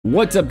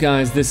What's up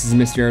guys, this is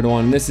Mr.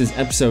 Erdogan and this is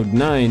episode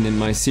 9 in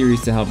my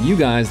series to help you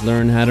guys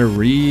learn how to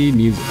read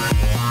music.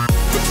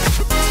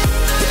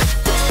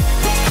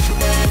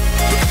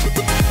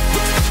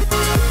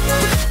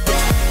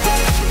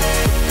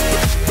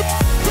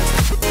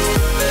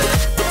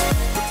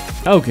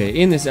 Okay,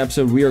 in this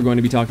episode we are going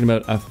to be talking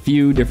about a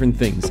few different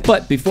things.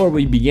 But before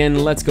we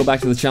begin, let's go back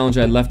to the challenge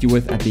I left you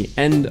with at the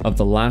end of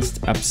the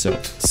last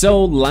episode.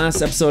 So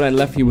last episode I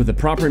left you with a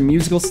proper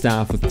musical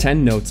staff with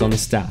 10 notes on the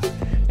staff.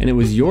 And it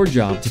was your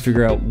job to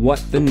figure out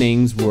what the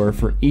names were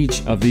for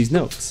each of these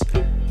notes.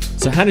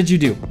 So how did you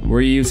do? Were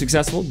you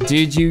successful?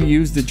 Did you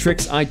use the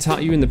tricks I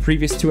taught you in the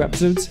previous 2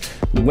 episodes?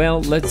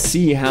 Well, let's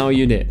see how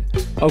you did.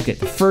 Okay,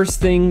 the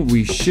first thing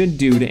we should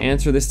do to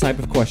answer this type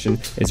of question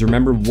is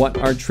remember what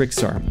our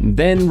tricks are,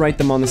 then write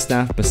them on the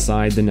staff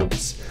beside the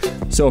notes.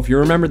 So if you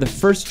remember, the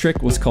first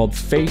trick was called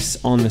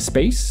face on the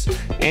space,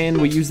 and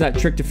we use that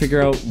trick to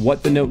figure out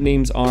what the note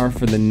names are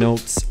for the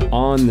notes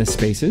on the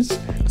spaces.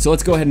 So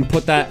let's go ahead and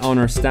put that on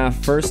our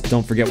staff first.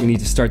 Don't forget we need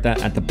to start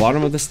that at the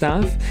bottom of the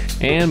staff,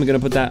 and we're gonna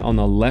put that on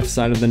the left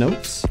side of the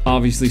notes.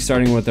 Obviously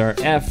starting with our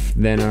F,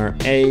 then our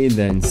A,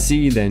 then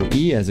C, then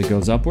E as it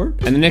goes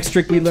upward. And the next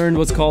trick we learned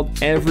was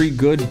called every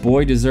good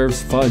boy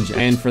deserves fudge,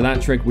 and for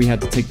that trick we had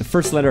to take the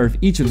first letter of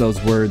each of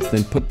those words,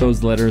 then put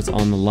those letters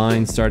on the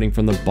line starting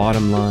from the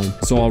bottom line.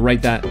 So I'll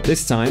write that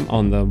this time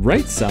on the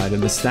right side of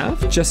the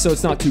staff, just so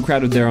it's not too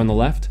crowded there on the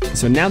left.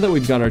 So now that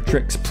we've got our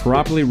tricks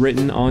properly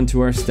written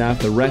onto our staff,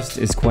 the rest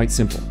is quite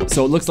simple.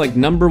 So it looks like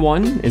number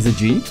 1 is a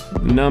G,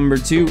 number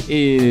 2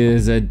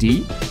 is a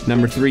D,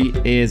 number 3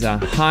 is a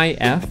high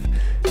F,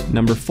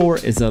 number 4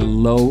 is a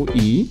low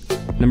E,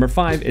 number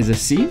 5 is a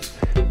C,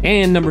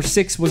 and number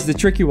 6 was the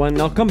tricky one,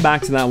 and I'll come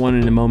back to that one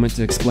in a moment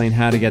to explain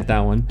how to get that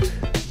one.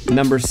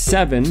 Number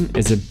 7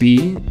 is a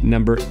B,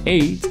 number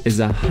 8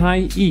 is a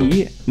high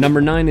E, number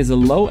 9 is a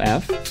low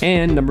F,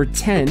 and number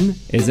 10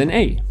 is an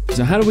A.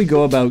 So how do we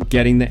go about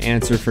getting the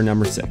answer for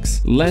number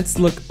 6? Let's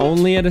look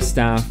only at a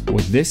staff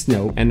with this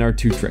note and our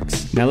 2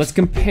 tricks. Now let's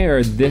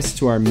compare this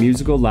to our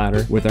musical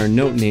ladder with our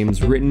note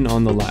names written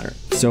on the ladder.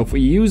 So if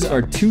we use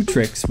our 2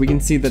 tricks, we can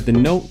see that the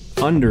note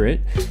under it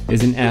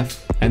is an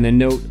F, and the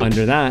note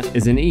under that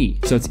is an E.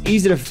 So it's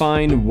easy to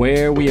find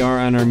where we are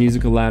on our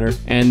musical ladder,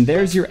 and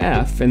there's your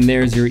F and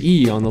there's your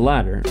E on the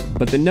ladder.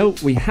 But the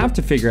note we have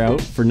to figure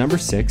out for number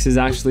 6 is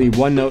actually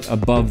one note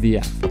above the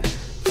F.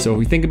 So if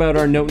we think about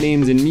our note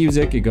names in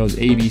music, it goes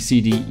A, B,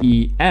 C, D,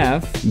 E,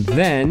 F,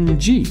 then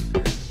G.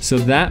 So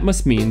that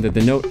must mean that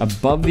the note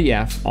above the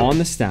F on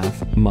the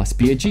staff must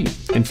be a G.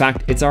 In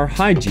fact, it's our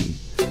high G.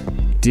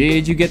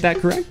 Did you get that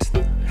correct?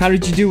 How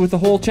did you do with the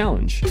whole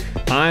challenge?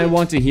 I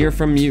want to hear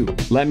from you.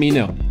 Let me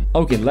know.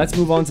 Okay, let's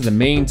move on to the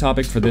main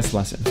topic for this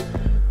lesson.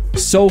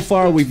 So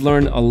far, we've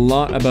learned a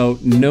lot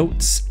about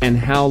notes and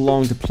how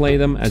long to play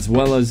them, as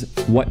well as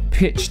what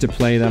pitch to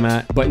play them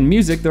at. But in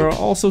music, there are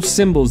also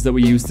symbols that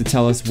we use to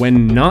tell us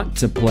when not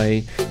to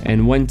play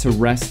and when to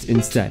rest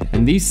instead.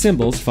 And these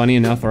symbols, funny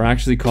enough, are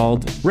actually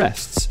called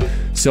rests.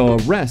 So a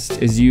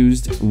rest is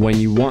used when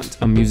you want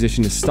a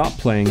musician to stop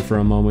playing for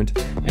a moment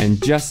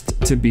and just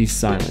to be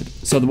silent.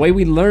 So the way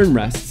we learn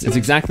rests is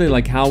exactly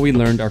like how we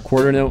learned our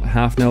quarter note,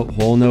 half note,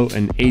 whole note,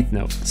 and eighth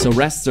note. So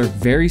rests are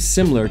very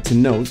similar to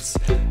notes,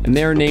 and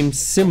they are named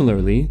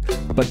similarly,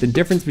 but the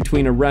difference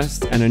between a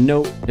rest and a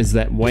note is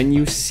that when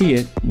you see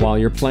it while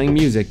you're playing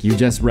music, you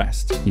just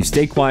rest. You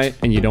stay quiet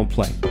and you don't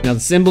play. Now the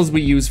symbols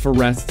we use for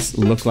rests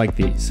look like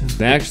these.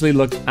 They actually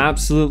look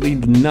absolutely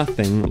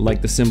nothing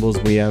like the symbols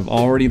we have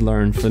already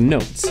learned for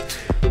notes.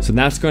 So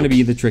that's going to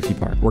be the tricky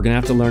part. We're going to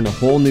have to learn a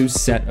whole new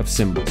set of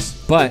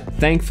symbols. But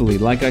thankfully,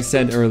 like I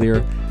said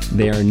earlier,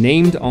 they are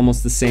named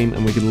almost the same,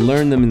 and we can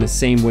learn them in the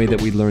same way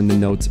that we learned the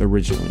notes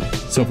originally.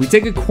 So if we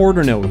take a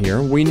quarter note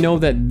here, we know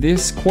that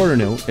this quarter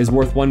note is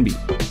worth 1 beat.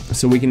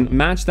 So we can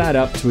match that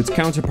up to its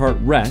counterpart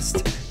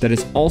rest that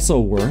is also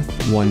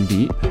worth 1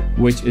 beat,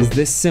 which is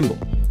this symbol.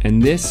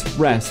 And this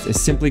rest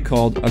is simply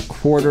called a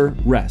quarter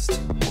rest.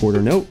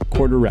 Quarter note,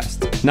 quarter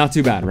rest. Not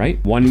too bad,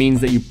 right? One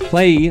means that you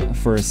play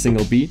for a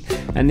single beat,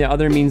 and the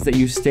other means that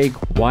you stay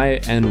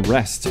quiet and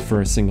rest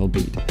for a single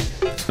beat.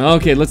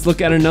 Okay, let's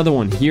look at another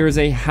one. Here is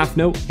a half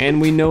note,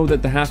 and we know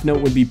that the half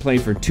note would be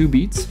played for 2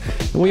 beats.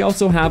 And we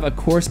also have a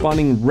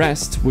corresponding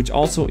rest, which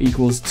also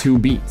equals 2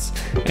 beats.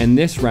 And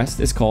this rest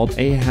is called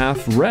a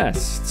half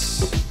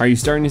rest. Are you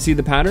starting to see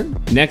the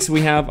pattern? Next,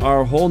 we have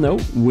our whole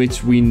note,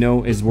 which we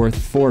know is worth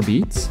 4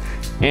 beats.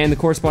 And the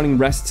corresponding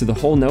rest to the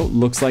whole note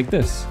looks like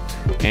this.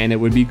 And it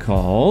would be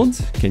called,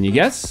 can you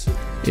guess?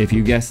 If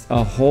you guessed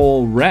a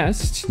whole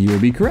rest, you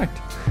would be correct.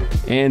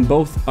 And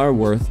both are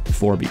worth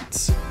 4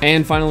 beats.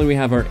 And finally, we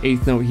have our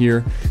 8th note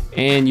here,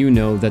 and you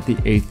know that the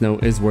 8th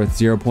note is worth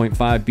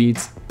 0.5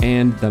 beats,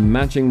 and the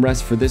matching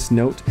rest for this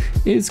note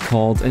is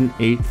called an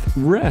 8th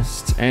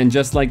rest. And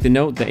just like the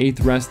note, the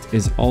 8th rest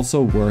is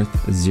also worth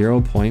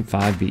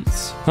 0.5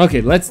 beats.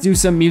 Okay, let's do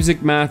some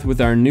music math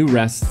with our new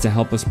rests to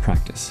help us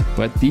practice.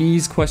 But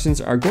these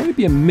questions are going to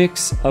be a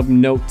mix of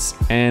notes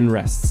and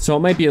rests, so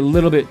it might be a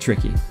little bit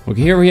tricky.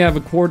 Okay, here we have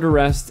a quarter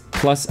rest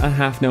plus a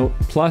half note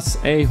plus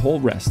a whole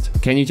rest.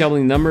 Can you tell me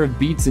the number of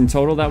beats in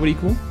total that would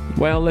equal?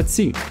 Well, let's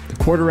see. The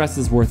quarter rest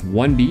is worth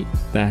 1 beat,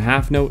 the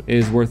half note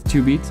is worth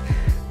 2 beats,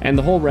 and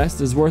the whole rest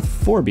is worth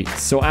 4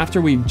 beats. So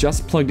after we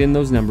just plugged in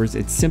those numbers,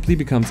 it simply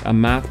becomes a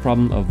math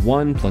problem of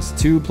 1 plus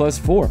 2 plus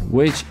 4,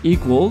 which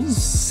equals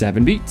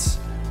 7 beats.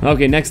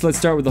 Okay, next let's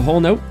start with the whole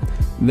note.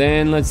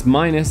 Then let's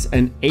minus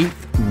an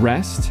 8th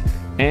rest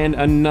and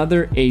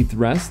another 8th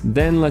rest.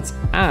 Then let's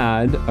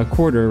add a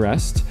quarter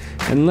rest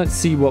and let's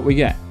see what we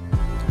get.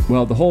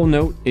 Well, the whole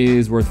note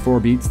is worth 4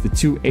 beats. The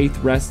 2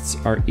 8th rests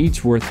are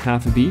each worth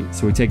half a beat,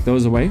 so we take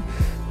those away.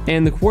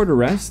 And the quarter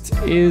rest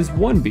is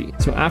 1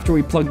 beat. So after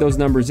we plug those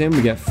numbers in,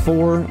 we get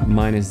 4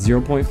 minus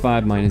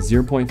 0.5 minus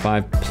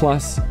 0.5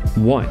 plus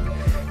 1.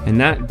 And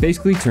that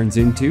basically turns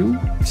into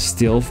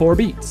still 4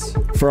 beats.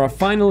 For our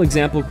final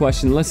example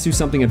question, let's do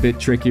something a bit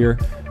trickier.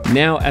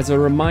 Now, as a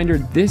reminder,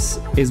 this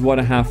is what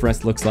a half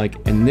rest looks like,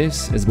 and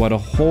this is what a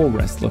whole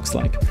rest looks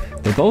like.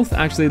 They both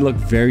actually look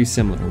very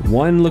similar.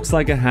 One looks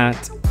like a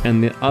hat,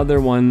 and the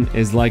other one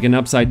is like an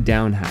upside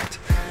down hat.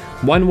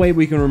 One way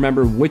we can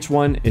remember which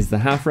one is the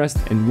half rest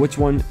and which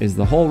one is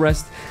the whole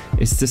rest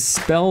is to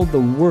spell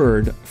the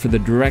word for the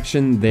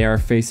direction they are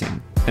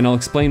facing. And I'll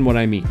explain what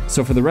I mean.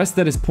 So for the rest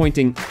that is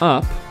pointing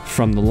up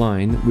from the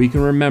line, we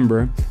can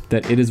remember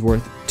that it is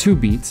worth 2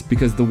 beats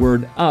because the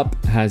word up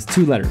has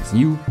 2 letters,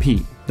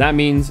 U-P. That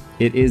means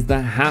it is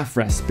the half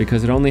rest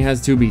because it only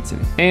has 2 beats in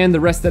it. And the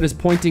rest that is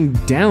pointing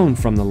down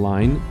from the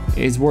line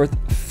is worth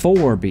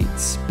 4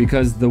 beats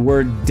because the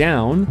word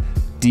down,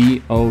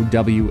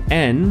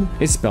 D-O-W-N,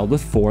 is spelled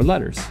with 4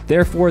 letters.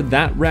 Therefore,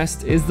 that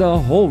rest is the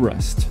whole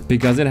rest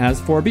because it has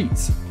 4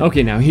 beats.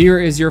 Okay, now here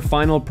is your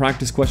final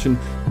practice question.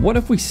 What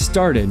if we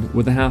started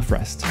with a half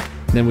rest,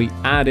 then we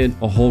added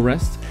a whole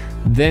rest,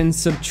 then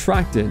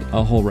subtracted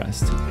a whole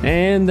rest,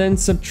 and then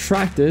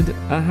subtracted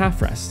a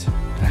half rest?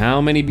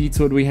 How many beats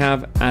would we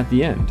have at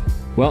the end?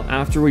 Well,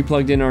 after we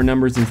plugged in our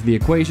numbers into the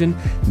equation,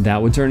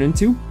 that would turn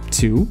into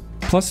 2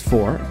 plus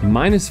 4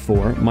 minus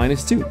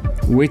 2,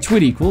 which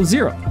would equal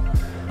 0.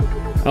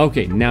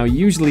 Okay, now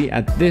usually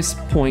at this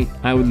point,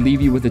 I would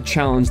leave you with a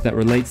challenge that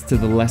relates to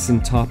the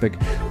lesson topic,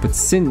 but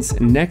since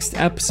next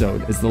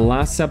episode is the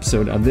last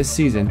episode of this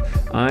season,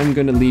 I'm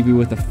going to leave you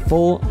with a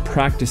full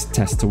practice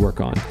test to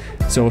work on.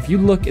 So if you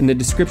look in the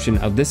description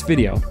of this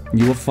video,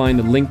 you will find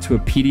a link to a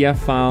PDF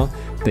file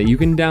that you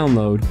can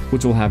download,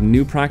 which will have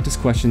new practice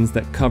questions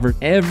that cover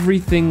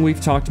everything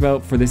we've talked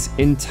about for this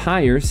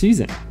entire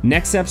season.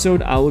 Next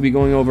episode, I will be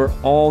going over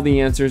all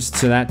the answers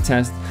to that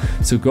test,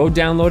 so go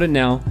download it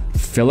now,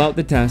 fill out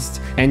the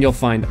test, and you'll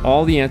find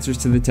all the answers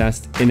to the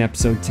test in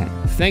episode 10.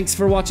 Thanks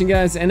for watching,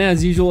 guys, and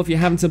as usual, if you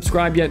haven't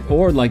subscribed yet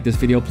or liked this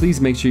video,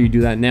 please make sure you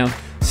do that now.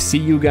 See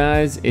you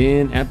guys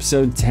in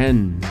episode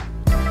 10.